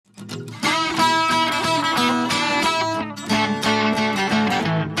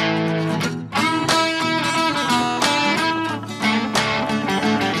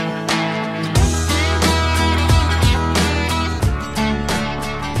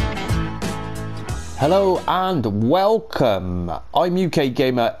Hello and welcome. I'm UK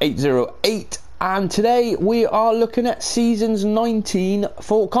Gamer 808 and today we are looking at Seasons 19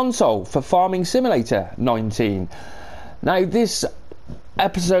 for console for Farming Simulator 19. Now this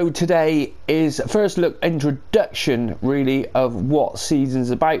episode today is first look introduction really of what Seasons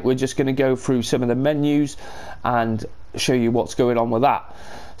is about. We're just going to go through some of the menus and show you what's going on with that.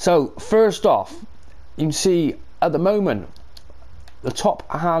 So first off, you can see at the moment the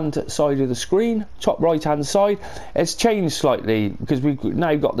top hand side of the screen, top right hand side, it's changed slightly because we've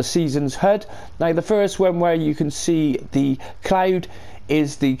now got the Seasons HUD. Now the first one where you can see the cloud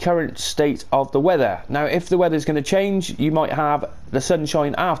is the current state of the weather. Now if the weather is going to change, you might have the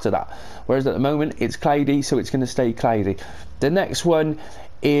sunshine after that, whereas at the moment it's cloudy, so it's going to stay cloudy. The next one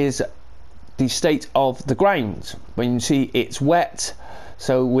is the state of the ground. When you see it's wet,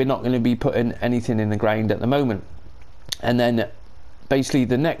 so we're not going to be putting anything in the ground at the moment. And then basically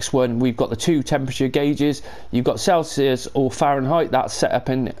the next one, we've got the two temperature gauges. You've got Celsius or Fahrenheit, that's set up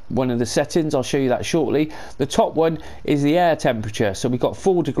in one of the settings. I'll show you that shortly. The top one is the air temperature, so we've got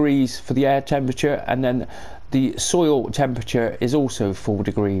 4 degrees for the air temperature, and then the soil temperature is also 4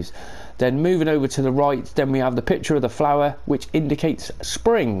 degrees. Then moving over to the right, then we have the picture of the flower which indicates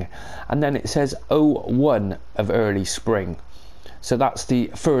spring, and then it says 01 of early spring, so that's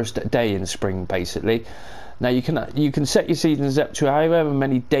the first day in spring basically. Now you can set your seasons up to however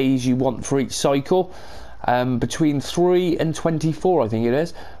many days you want for each cycle, between 3 and 24 I think it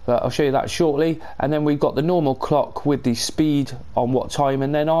is, but I'll show you that shortly. And then we've got the normal clock with the speed on what time,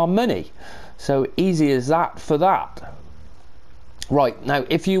 and then our money. So easy as that for that. Right, now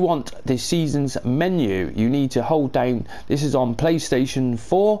if you want the seasons menu, you need to hold down, this is on PlayStation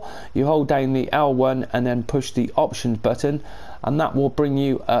 4, you hold down the L1 and then push the options button, and that will bring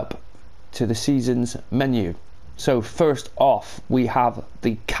you up to the seasons menu. So first off we have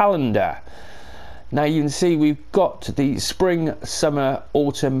the calendar. Now you can see we've got the spring, summer,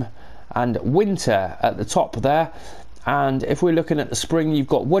 autumn and winter at the top there, and if we're looking at the spring, you've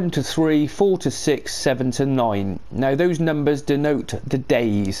got 1 to 3, 4 to 6, 7 to 9. Now those numbers denote the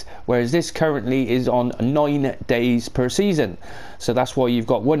days, whereas this currently is on 9 days per season, so that's why you've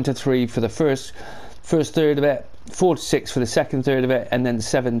got 1 to 3 for the first third of it, 4 to 6 for the second third of it, and then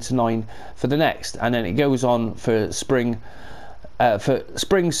 7 to 9 for the next, and then it goes on for spring,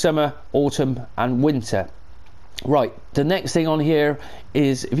 summer, autumn and winter. Right, the next thing on here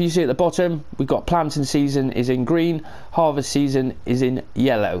is, if you see at the bottom, we've got planting season is in green, harvest season is in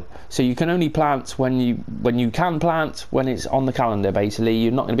yellow. So you can only plant when you can plant when it's on the calendar basically.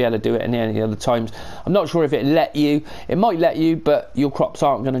 You're not going to be able to do it any other times. I'm not sure if it might let you, but your crops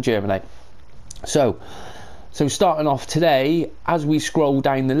aren't going to germinate. So starting off today, as we scroll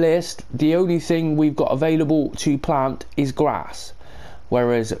down the list, the only thing we've got available to plant is grass.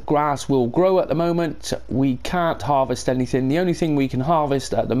 Whereas grass will grow at the moment, we can't harvest anything. The only thing we can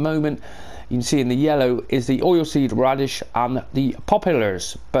harvest at the moment, you can see in the yellow, is the oilseed radish and the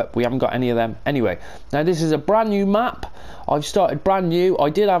poplars, but we haven't got any of them anyway. Now this is a brand new map. I've started brand new. I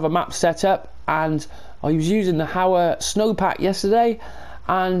did have a map set up and I was using the Howa snowpack yesterday,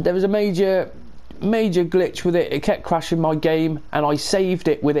 and there was a major glitch with it. It kept crashing my game, and I saved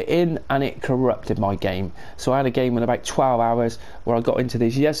it with it in and it corrupted my game. So I had a game in about 12 hours where I got into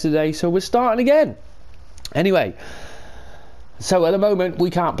this yesterday, so we're starting again. Anyway, so at the moment we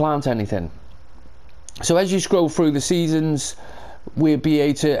can't plant anything. So as you scroll through the seasons, we'll be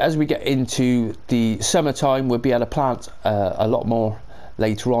able to, as we get into the summertime, we'll be able to plant a lot more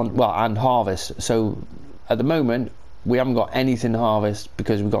later on, well, and harvest. So at the moment we haven't got anything to harvest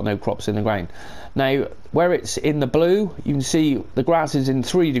because we've got no crops in the ground. Now where it's in the blue, you can see the grass is in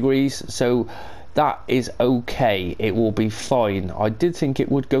 3 degrees, so that is okay, it will be fine. I did think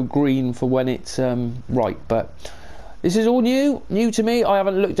it would go green for when it's right, but this is all new to me. I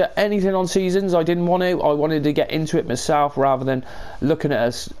haven't looked at anything on seasons. I didn't want to. I wanted to get into it myself rather than looking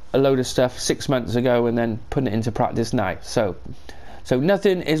at a load of stuff 6 months ago and then putting it into practice now. So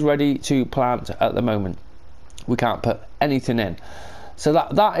nothing is ready to plant at the moment. We can't put anything in. So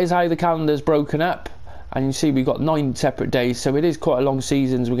that is how the calendar is broken up, and you see we've got 9 separate days, so it is quite a long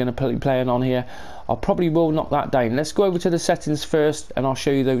seasons we're going to be playing on here. I probably will knock that down. Let's go over to the settings first and I'll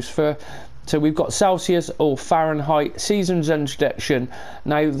show you those first. So we've got Celsius or Fahrenheit, seasons introduction.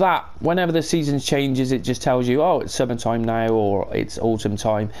 Now that whenever the seasons changes, it just tells you, oh, it's summertime now or it's autumn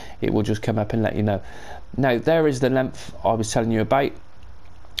time. It will just come up and let you know. Now there is the length I was telling you about.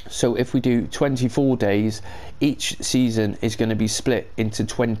 So if we do 24 days, each season is going to be split into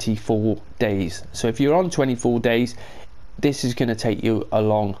 24 days. So if you're on 24 days, this is going to take you a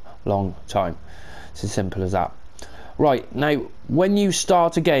long time. It's as simple as that. Right, now when you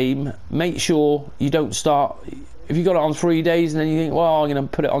start a game, make sure you don't start, if you got it on 3 days and then you think, well, I'm going to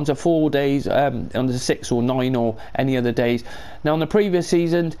put it onto 4 days, onto 6 or 9 or any other days. Now on the previous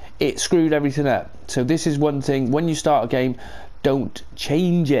season, it screwed everything up. So this is one thing, when you start a game, don't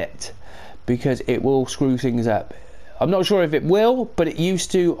change it, because it will screw things up. I'm not sure if it will, but it used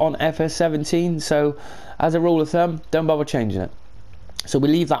to on FS17, so as a rule of thumb, don't bother changing it. So we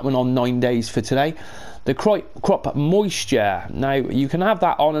leave that one on 9 days for today. The crop moisture, now you can have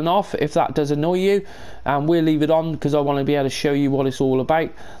that on and off if that does annoy you, and we'll leave it on because I want to be able to show you what it's all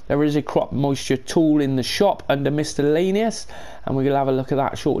about. There is a crop moisture tool in the shop under miscellaneous, and we're going to have a look at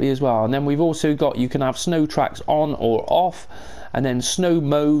that shortly as well. And then we've also got, you can have snow tracks on or off, and then snow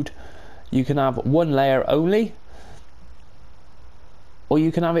mode, you can have 1 layer only, or you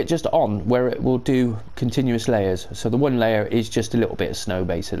can have it just on where it will do continuous layers. So the 1 layer is just a little bit of snow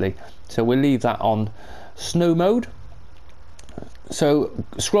basically. So we'll leave that on snow mode. So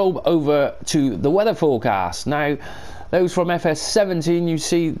scroll over to the weather forecast. Now those from FS17, you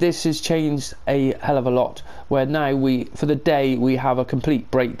see this has changed a hell of a lot, where now for the day we have a complete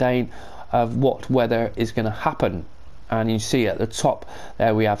breakdown of what weather is going to happen. And you see at the top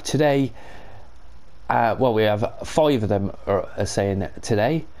there we have today. Well, we have 5 of them are saying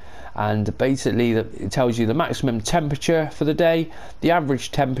today, and basically it tells you the maximum temperature for the day, the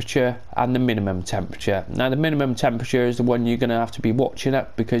average temperature, and the minimum temperature. Now the minimum temperature is the one you're going to have to be watching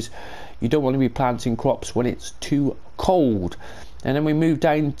at, because you don't want to be planting crops when it's too cold. And then we move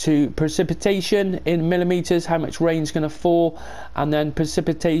down to precipitation in millimeters, how much rain's going to fall, and then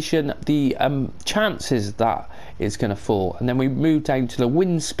precipitation, the chances that it's going to fall. And then we move down to the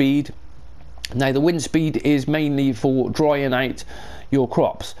wind speed. Now the wind speed is mainly for drying out your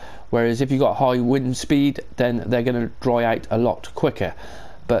crops, whereas if you've got high wind speed, then they're going to dry out a lot quicker,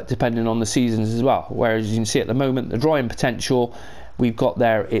 but depending on the seasons as well. Whereas you can see at the moment the drying potential we've got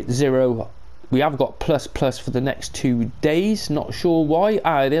there, it's 0. We have got plus for the next 2 days, not sure why.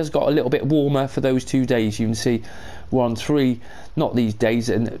 It has got a little bit warmer for those 2 days. You can see we're on 3, not these days,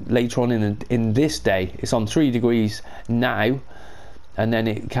 and later on in this day it's on 3 degrees now, and then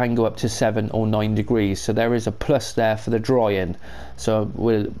it can go up to 7 or 9 degrees. So there is a plus there for the drying. So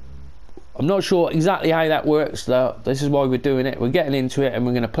I'm not sure exactly how that works though. This is why we're doing it. We're getting into it and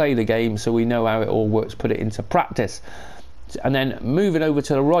we're going to play the game so we know how it all works, put it into practice. And then moving over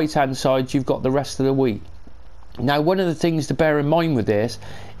to the right hand side, you've got the rest of the week. Now one of the things to bear in mind with this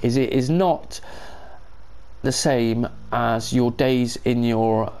is it is not the same as your days in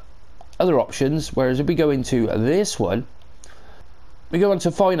your other options, whereas if we go into this one, we go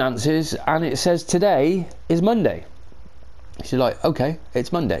into finances and it says today is Monday. So you're like, okay,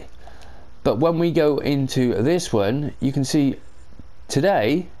 it's Monday. But when we go into this one, you can see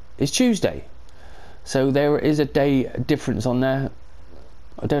today is Tuesday. So there is a day difference on there.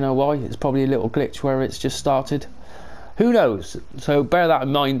 I don't know why. It's probably a little glitch where it's just started. Who knows? So bear that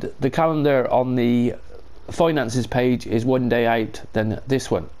in mind. The calendar on the finances page is 1 day out than this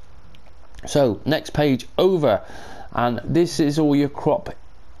one. So next page over. And this is all your crop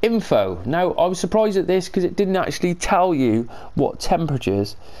info. Now I was surprised at this because it didn't actually tell you what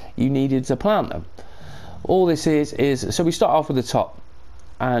temperatures you needed to plant them. All this is so we start off with the top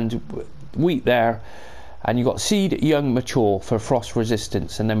and wheat there, and you got seed, young, mature for frost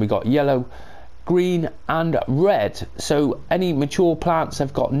resistance, and then we got yellow, green and red. So any mature plants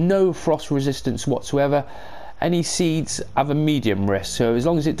have got no frost resistance whatsoever. Any seeds have a medium risk, so as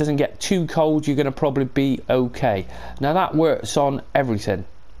long as it doesn't get too cold, you're going to probably be okay. Now that works on everything.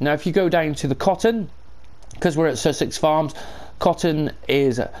 Now if you go down to the cotton, because we're at Sussex Farms, cotton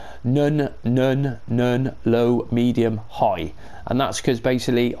is none, low, medium, high, and that's because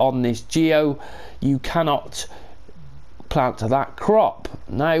basically on this geo you cannot plant that crop.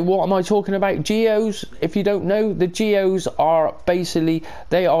 Now what am I talking about? Geos, if you don't know, the geos are basically,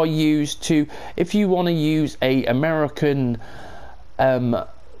 they are used to, if you want to use a American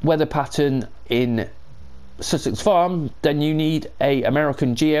weather pattern in Sussex Farm, then you need a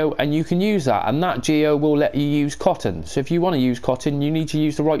American geo, and you can use that, and that geo will let you use cotton. So if you want to use cotton, you need to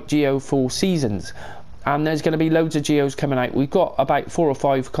use the right geo for seasons, and there's going to be loads of geos coming out. We've got about 4 or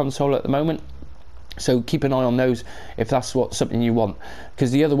 5 console at the moment, so keep an eye on those if that's something you want,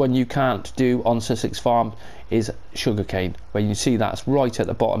 because the other one you can't do on Sussex Farm is sugarcane, where you see that's right at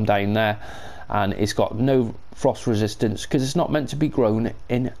the bottom down there, and it's got no frost resistance because it's not meant to be grown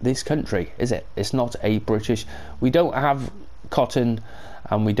in this country, is it? It's not a British, we don't have cotton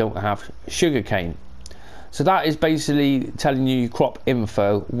and we don't have sugarcane. So that is basically telling you crop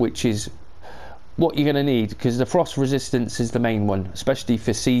info, which is what you're going to need, because the frost resistance is the main one, especially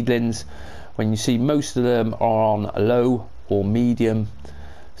for seedlings, when you see most of them are on low or medium,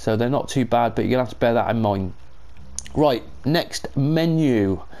 so they're not too bad, but you're gonna have to bear that in mind. Right, next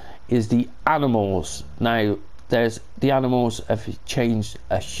menu is the animals. Now the animals have changed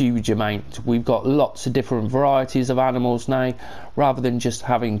a huge amount. We've got lots of different varieties of animals now. Rather than just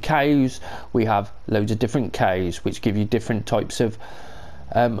having cows, we have loads of different cows which give you different types of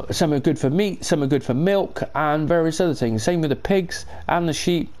some are good for meat, some are good for milk, and various other things. Same with the pigs and the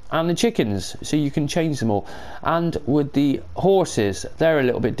sheep and the chickens, so you can change them all. And with the horses, they're a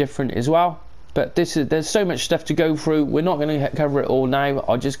little bit different as well. But there's so much stuff to go through. We're not going to cover it all now.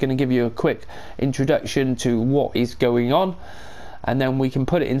 I'm just going to give you a quick introduction to what is going on, and then we can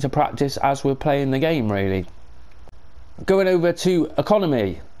put it into practice as we're playing the game, really. Going over to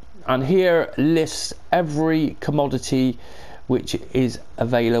economy, and here lists every commodity which is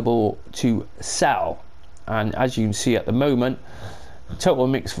available to sell. And as you can see at the moment, total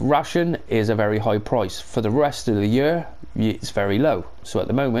mixed ration is a very high price. For the rest of the year, it's very low. So at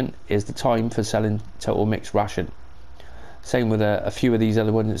the moment is the time for selling total mixed ration. Same with a few of these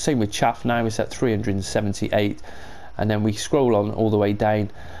other ones. Same with chaff, now it's at 378, and then we scroll on all the way down.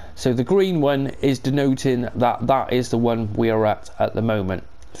 So the green one is denoting that that is the one we are at the moment.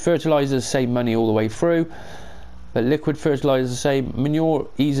 Fertilizers, same money all the way through, but liquid fertilizer the same. Manure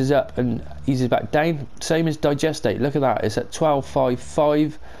eases up and eases back down, same as digestate. Look at that, it's at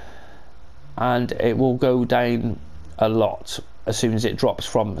 12.55, and it will go down a lot as soon as it drops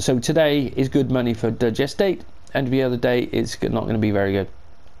from. So today is good money for digestate, and the other day it's not going to be very good.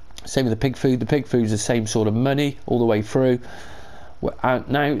 Same with the pig food. The pig food is the same sort of money all the way through.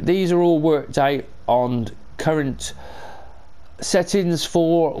 Now these are all worked out on current settings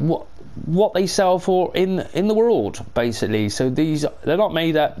for what they sell for in the world, basically. So they're not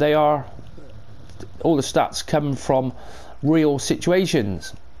made up, they are, all the stats come from real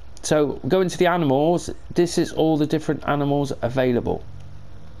situations. So going to the animals, this is all the different animals available.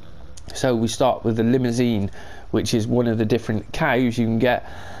 So we start with the limousine, which is one of the different cows you can get,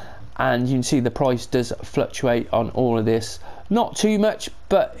 and you can see the price does fluctuate on all of this. Not too much,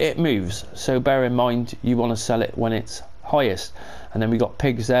 but it moves, so bear in mind you want to sell it when it's highest. And then we got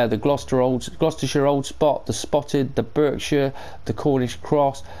pigs there, the Gloucestershire Old Spot, the Spotted, the Berkshire, the Cornish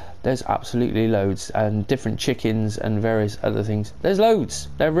Cross. There's absolutely loads, and different chickens and various other things. There's loads,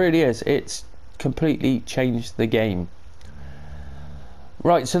 there really is. It's completely changed the game.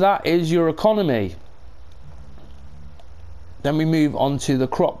 Right, so that is your economy. Then we move on to the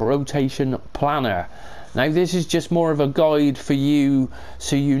crop rotation planner. Now this is just more of a guide for you,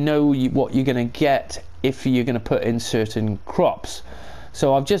 so you know what you're going to get if you're going to put in certain crops.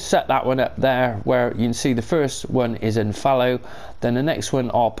 So I've just set that one up there where you can see the first one is in fallow, then the next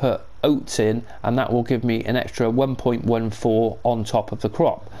one I'll put oats in, and that will give me an extra 1.14 on top of the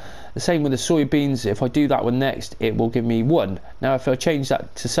crop. The same with the soybeans. If I do that one next, it will give me 1. Now if I change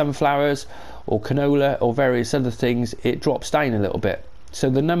that to sunflowers or canola or various other things, it drops down a little bit. So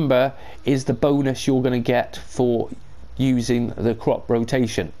the number is the bonus you're going to get for using the crop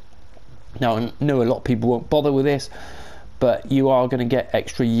rotation. Now I know a lot of people won't bother with this, but you are going to get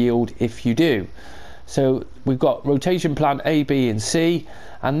extra yield if you do. So we've got rotation plan A, B and C,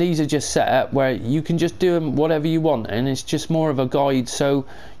 and these are just set up where you can just do them whatever you want, and it's just more of a guide so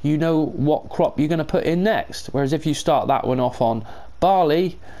you know what crop you're going to put in next. Whereas if you start that one off on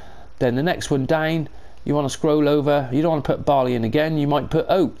barley, then the next one down you want to scroll over, you don't want to put barley in again, you might put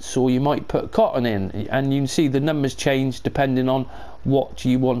oats or you might put cotton in, and you can see the numbers change depending on what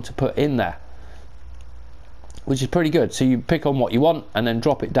you want to put in there, which is pretty good. So you pick on what you want and then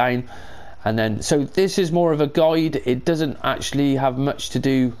drop it down, and then so this is more of a guide. It doesn't actually have much to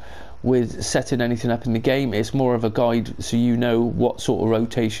do with setting anything up in the game. It's more of a guide so you know what sort of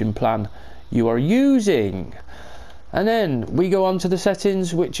rotation plan you are using. And then we go on to the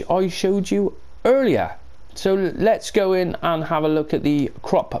settings which I showed you earlier. So let's go in and have a look at the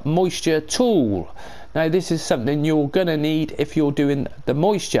crop moisture tool. Now this is something you're gonna need if you're doing the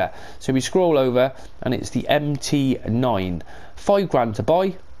moisture. So we scroll over and it's the MT9, £5 to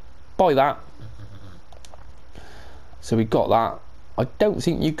buy that. So we got that. I don't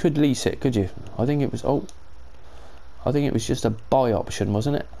think you could lease it, could you? I think it was I think it was just a buy option,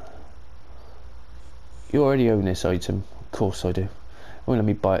 wasn't it? You already own this item. Of course I do. It won't let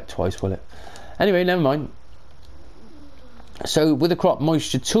me buy it twice, will it? Anyway, never mind. So with the crop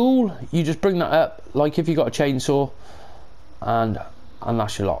moisture tool, you just bring that up like if you got a chainsaw, and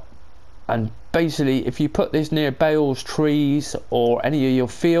that's your lot. And basically if you put this near bales, trees or any of your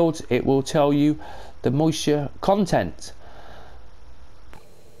fields, it will tell you the moisture content.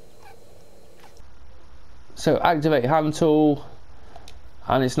 So activate hand tool,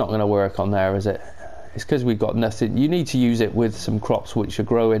 and it's not going to work on there, is it? It's because we've got nothing. You need to use it with some crops which are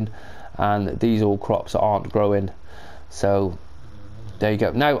growing, and these all crops aren't growing. So there you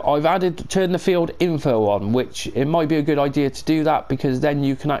go. Now I've turned the field info on, which it might be a good idea to do that, because then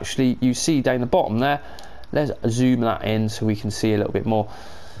you can actually, you see down the bottom there, let's zoom that in so we can see a little bit more.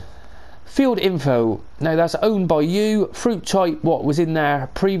 Field info, now that's owned by you. Fruit type, what was in there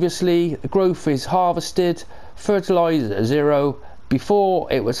previously. The growth is harvested. Fertilizer 0. Before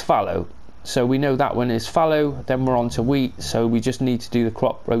it was fallow, so we know that one is fallow. Then we're on to wheat, so we just need to do the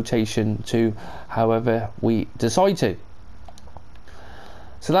crop rotation to however we decide to.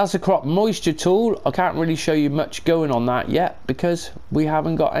 So that's the crop moisture tool. I can't really show you much going on that yet because we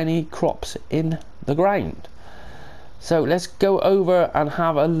haven't got any crops in the ground. So let's go over and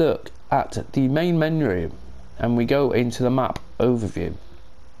have a look at the main menu, and we go into the map overview.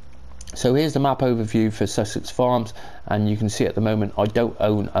 So here's the map overview for Sussex Farms, and you can see at the moment I don't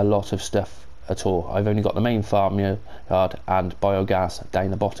own a lot of stuff at all. I've only got the main farmyard and biogas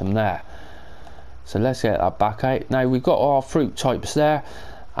down the bottom there. So let's get that back out. Now we've got our fruit types there,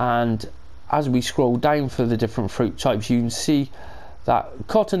 and as we scroll down for the different fruit types, you can see that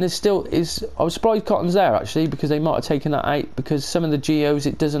cotton is still, I was surprised cotton's there actually, because they might have taken that out, because some of the geos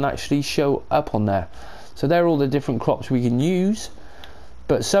it doesn't actually show up on there. So they're all the different crops we can use,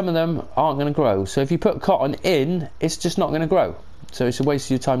 but some of them aren't going to grow. So if you put cotton in, it's just not going to grow, so it's a waste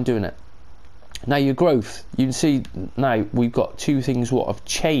of your time doing it. Now your growth, you can see now we've got two things what have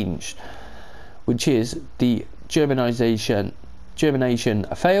changed, which is the germination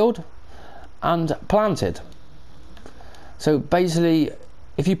failed and planted. So basically,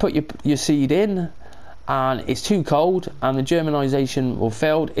 if you put your seed in and it's too cold and the germination will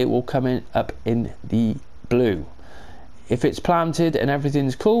failed, it will come up in the blue. If it's planted and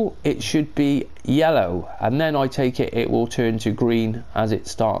everything's cool, it should be yellow, and then I take it will turn to green as it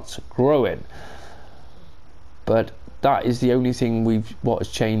starts growing. But that is the only thing what has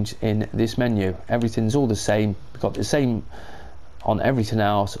changed in this menu. Everything's all the same. We've got the same on everything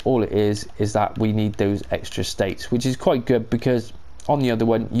else. All it is that we need those extra states, which is quite good, because on the other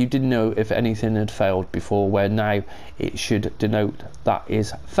one you didn't know if anything had failed before, where now it should denote that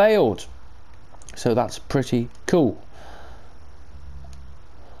is failed. So that's pretty cool.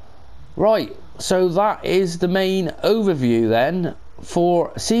 Right, so that is the main overview then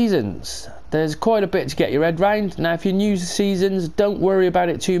for seasons. There's quite a bit to get your head round. Now if you're new to seasons, don't worry about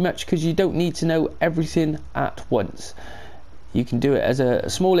it too much, because you don't need to know everything at once. You can do it as a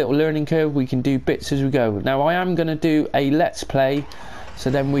small little learning curve. We can do bits as we go. Now I am going to do a let's play, so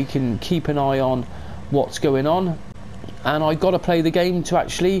then we can keep an eye on what's going on, and I got to play the game to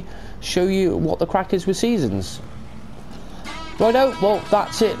actually show you what the crack is with seasons. Righto, well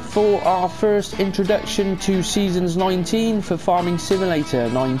that's it for our first introduction to Seasons 19 for Farming Simulator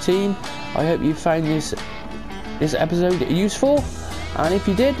 19. I hope you found this episode useful, and if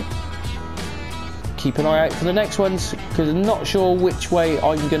you did, keep an eye out for the next ones, because I'm not sure which way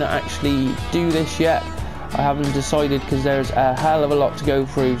I'm going to actually do this yet. I haven't decided, because there's a hell of a lot to go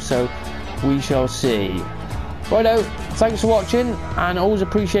through, so we shall see. Righto, thanks for watching, and I always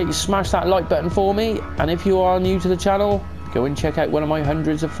appreciate you smash that like button for me, and if you are new to the channel, go and check out one of my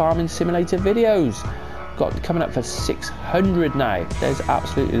hundreds of Farming Simulator videos. Got coming up for 600 now. There's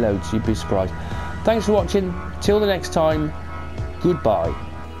absolutely loads, you'd be surprised. Thanks for watching, till the next time, goodbye.